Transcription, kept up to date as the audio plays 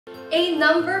A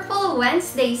numberful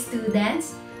Wednesday,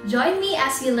 students! Join me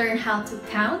as we learn how to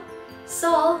count,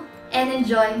 solve, and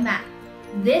enjoy math.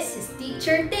 This is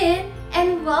Teacher Tin,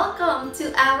 and welcome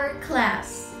to our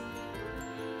class.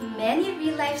 Many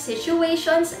real-life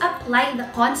situations apply the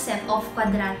concept of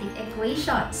quadratic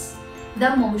equations.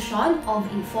 The motion of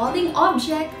a falling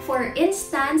object, for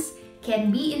instance,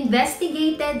 can be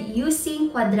investigated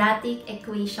using quadratic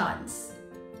equations.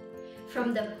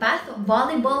 From the path of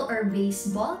volleyball or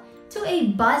baseball to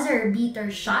a buzzer-beater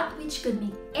shot which could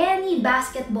make any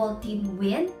basketball team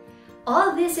win,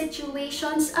 all these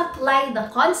situations apply the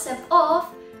concept of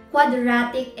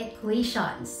quadratic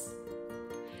equations.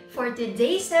 For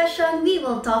today's session, we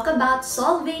will talk about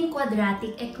solving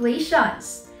quadratic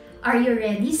equations. Are you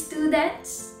ready,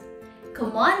 students?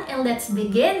 Come on and let's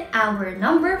begin our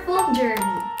numberful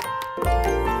journey.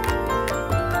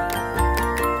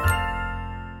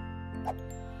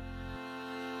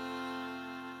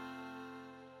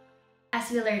 As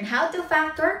we learn how to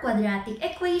factor quadratic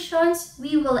equations,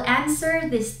 we will answer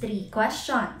these three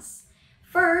questions.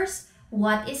 First,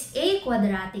 what is a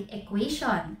quadratic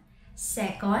equation?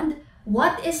 Second,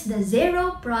 what is the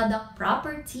zero product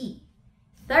property?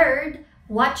 Third,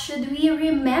 what should we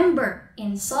remember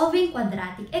in solving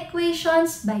quadratic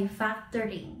equations by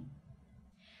factoring?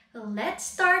 Let's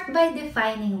start by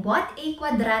defining what a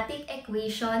quadratic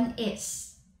equation is.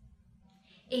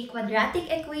 A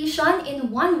quadratic equation in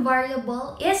one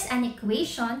variable is an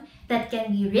equation that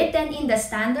can be written in the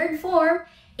standard form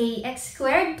ax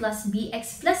squared plus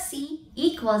bx plus c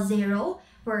equals 0,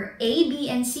 where a, b,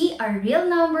 and c are real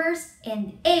numbers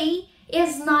and a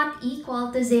is not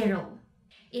equal to 0.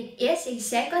 It is a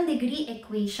second-degree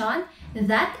equation,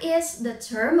 that is, the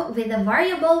term with the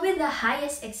variable with the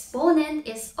highest exponent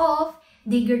is of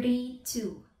degree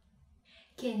 2.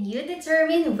 Can you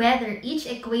determine whether each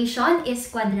equation is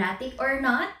quadratic or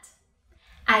not?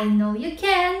 I know you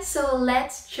can, so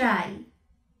let's try.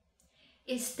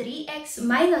 Is 3x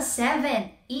minus 7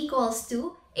 equals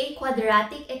to a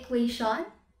quadratic equation?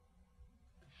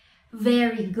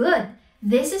 Very good.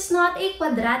 This is not a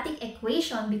quadratic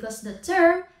equation because the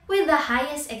term with the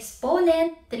highest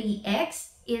exponent,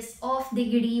 3x, is of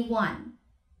degree 1.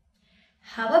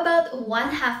 How about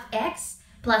 1/2 x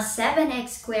plus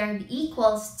 7x squared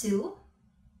equals 2?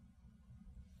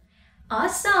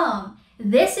 Awesome!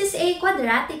 This is a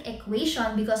quadratic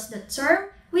equation because the term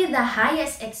with the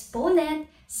highest exponent,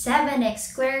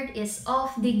 7x squared, is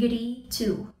of degree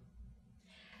 2.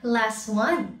 Last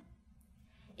one.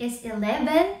 Is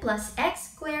 11 plus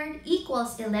x squared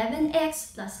equals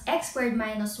 11x plus x squared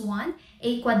minus 1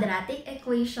 a quadratic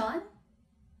equation?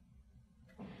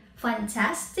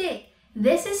 Fantastic!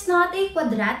 This is not a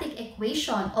quadratic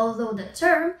equation, although the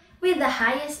term with the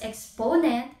highest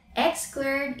exponent, x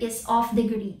squared, is of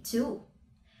degree 2.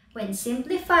 When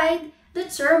simplified, the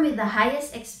term with the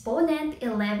highest exponent,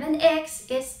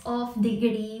 11x, is of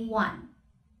degree 1.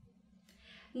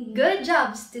 Good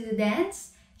job,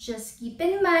 students! Just keep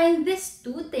in mind these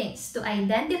two things to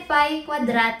identify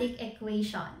quadratic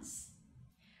equations.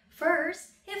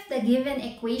 First, if the given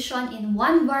equation in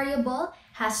one variable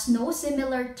has no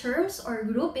similar terms or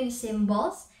grouping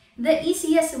symbols, the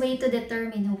easiest way to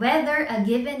determine whether a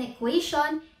given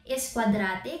equation is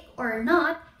quadratic or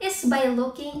not is by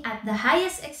looking at the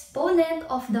highest exponent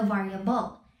of the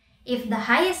variable. If the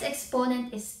highest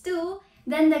exponent is 2,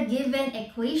 then the given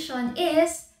equation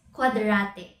is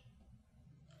quadratic.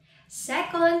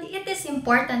 Second, it is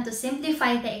important to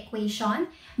simplify the equation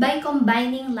by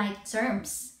combining like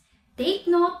terms. Take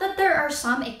note that there are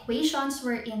some equations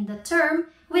wherein the term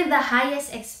with the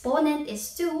highest exponent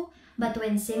is 2, but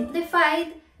when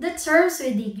simplified, the terms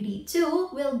with degree 2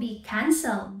 will be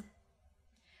cancelled.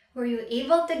 Were you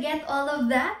able to get all of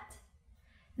that?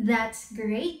 That's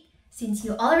great! Since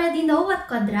you already know what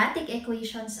quadratic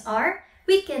equations are,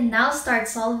 we can now start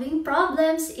solving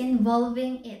problems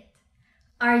involving it.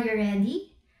 Are you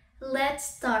ready? Let's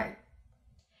start.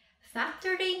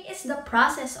 Factoring is the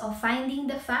process of finding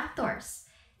the factors.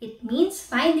 It means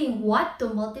finding what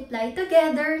to multiply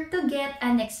together to get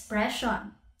an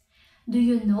expression. Do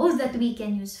you know that we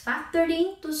can use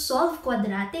factoring to solve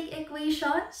quadratic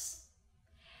equations?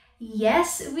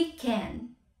 Yes, we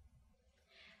can.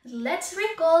 Let's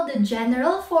recall the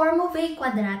general form of a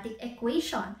quadratic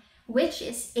equation, which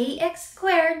is ax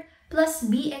squared plus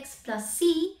bx plus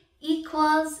c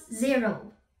equals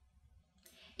 0.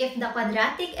 If the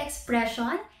quadratic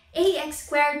expression ax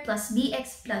squared plus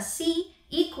bx plus c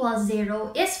equals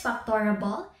 0 is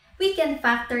factorable, we can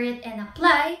factor it and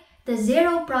apply the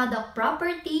zero product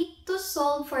property to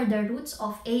solve for the roots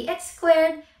of ax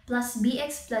squared plus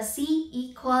bx plus c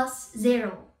equals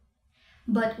 0.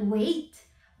 But wait,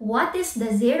 what is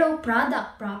the zero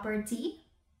product property?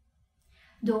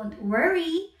 Don't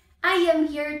worry, I am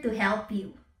here to help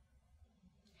you.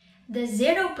 The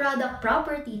zero product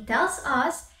property tells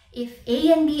us if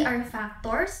A and B are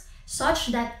factors such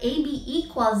that AB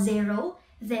equals 0,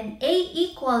 then A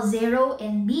equals 0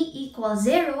 and B equals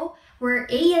 0, where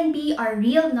A and B are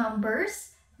real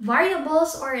numbers,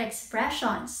 variables, or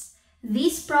expressions.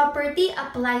 This property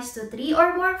applies to 3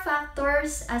 or more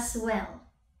factors as well.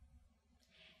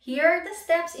 Here are the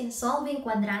steps in solving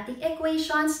quadratic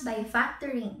equations by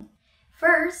factoring.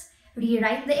 First,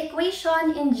 rewrite the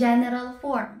equation in general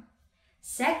form.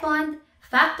 Second,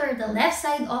 factor the left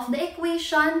side of the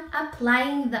equation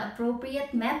applying the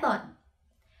appropriate method.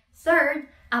 Third,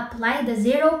 apply the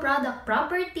zero product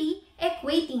property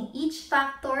equating each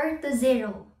factor to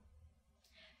 0.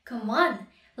 Come on,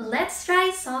 let's try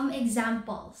some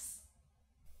examples.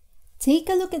 Take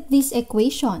a look at this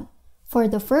equation. For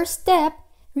the first step,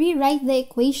 rewrite the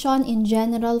equation in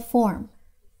general form.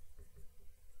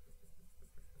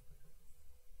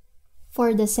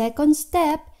 For the second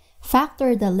step,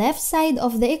 factor the left side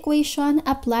of the equation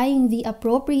applying the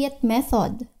appropriate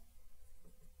method.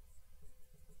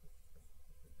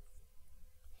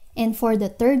 And for the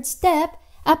third step,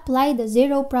 apply the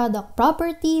zero product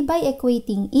property by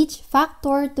equating each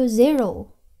factor to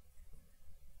 0.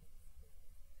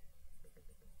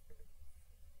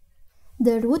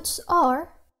 The roots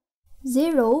are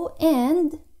 0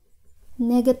 and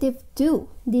 -2.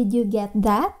 Did you get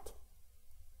that?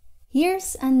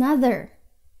 Here's another.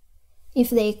 If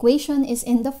the equation is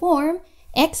in the form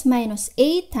x minus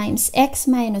a times x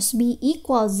minus b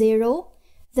equals 0,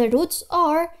 the roots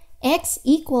are x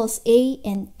equals a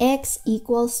and x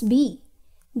equals b.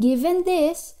 Given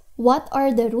this, what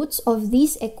are the roots of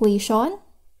this equation?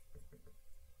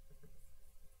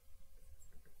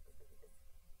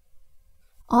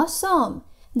 Awesome!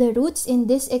 The roots in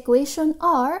this equation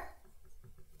are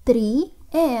 3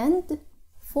 and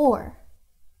 4.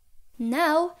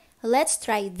 Now, let's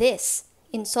try this.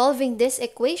 In solving this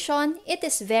equation, it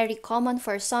is very common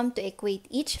for some to equate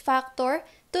each factor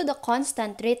to the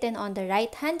constant written on the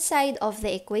right-hand side of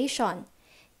the equation.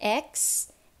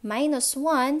 X minus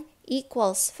 1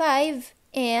 equals 5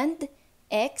 and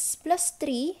x plus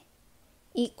 3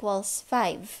 equals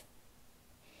 5.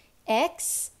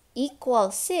 X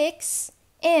equals 6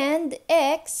 and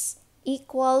x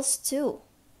equals 2.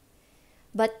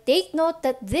 But take note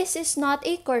that this is not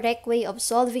a correct way of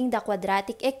solving the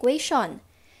quadratic equation.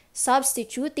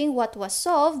 Substituting what was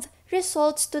solved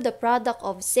results to the product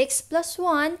of 6 plus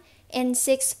 1 and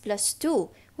 6 plus 2,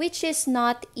 which is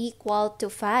not equal to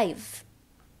 5.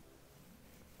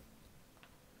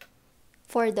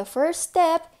 For the first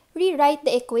step, rewrite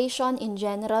the equation in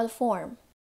general form.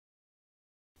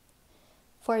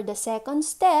 For the second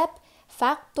step,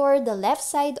 factor the left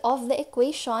side of the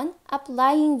equation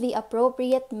applying the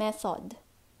appropriate method.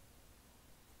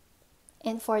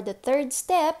 And for the third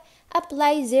step,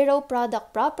 apply zero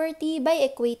product property by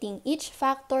equating each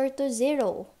factor to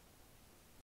 0.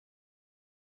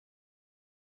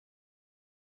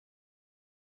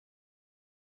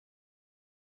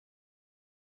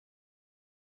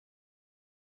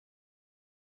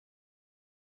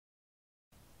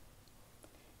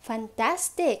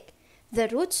 Fantastic! The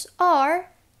roots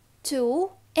are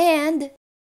 2 and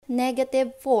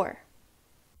 -4.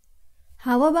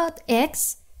 How about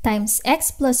x times x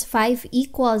plus 5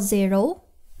 equals 0?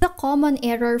 The common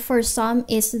error for some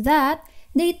is that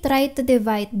they try to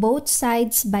divide both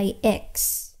sides by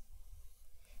x.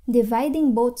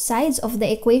 Dividing both sides of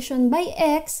the equation by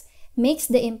x makes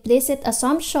the implicit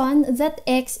assumption that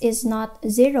x is not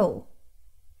 0.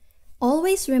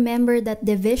 Always remember that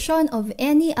division of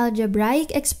any algebraic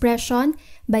expression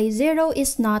by 0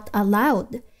 is not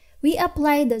allowed. We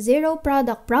apply the zero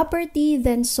product property,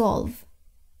 then solve.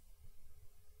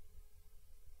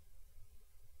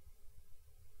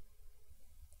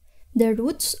 The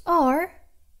roots are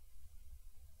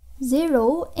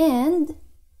 0 and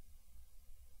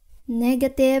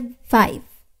 -5.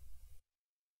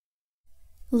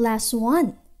 Last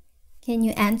one. Can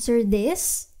you answer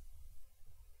this?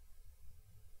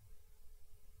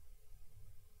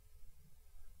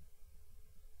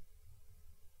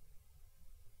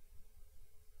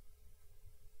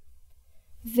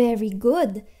 Very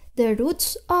good. The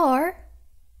roots are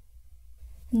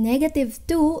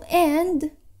 -2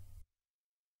 and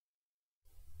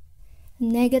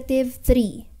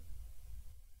 -3.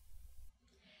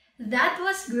 That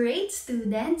was great,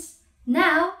 students.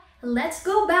 Now, let's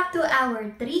go back to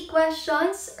our 3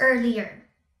 questions earlier.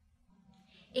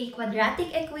 A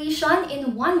quadratic equation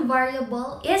in one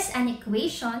variable is an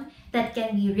equation that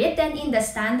can be written in the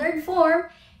standard form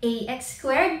ax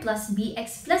squared plus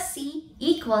bx plus c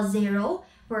equals 0,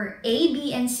 where a,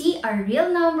 b, and c are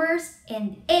real numbers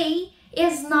and a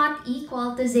is not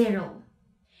equal to 0.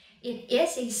 It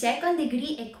is a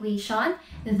second-degree equation,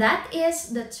 that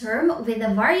is, the term with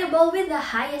the variable with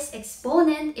the highest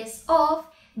exponent is of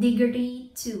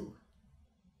degree 2.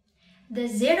 The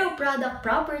zero product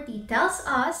property tells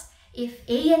us if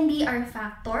a and b are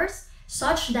factors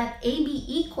such that ab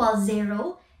equals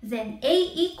 0, then a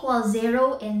equals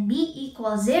 0 and b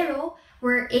equals 0,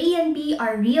 where a and b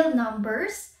are real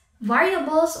numbers,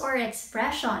 variables, or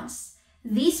expressions.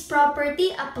 This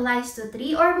property applies to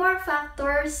 3 or more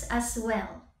factors as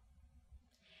well.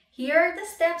 Here are the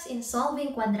steps in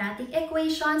solving quadratic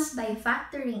equations by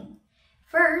factoring.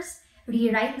 First,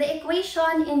 rewrite the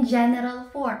equation in general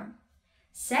form.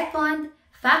 Second,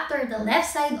 factor the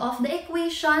left side of the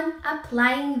equation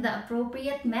applying the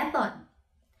appropriate method.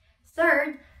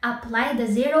 Third, apply the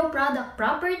zero product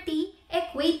property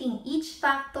equating each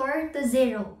factor to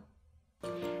 0.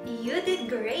 You did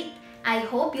great! I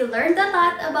hope you learned a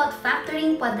lot about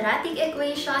factoring quadratic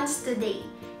equations today.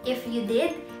 If you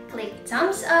did, click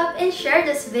thumbs up and share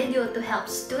this video to help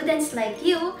students like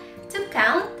you to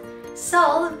count,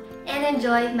 solve, and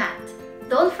enjoy math.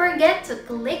 Don't forget to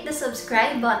click the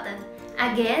subscribe button.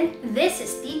 Again, this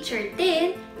is Teacher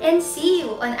Tin, and see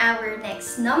you on our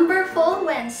next Numberful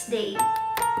Wednesday.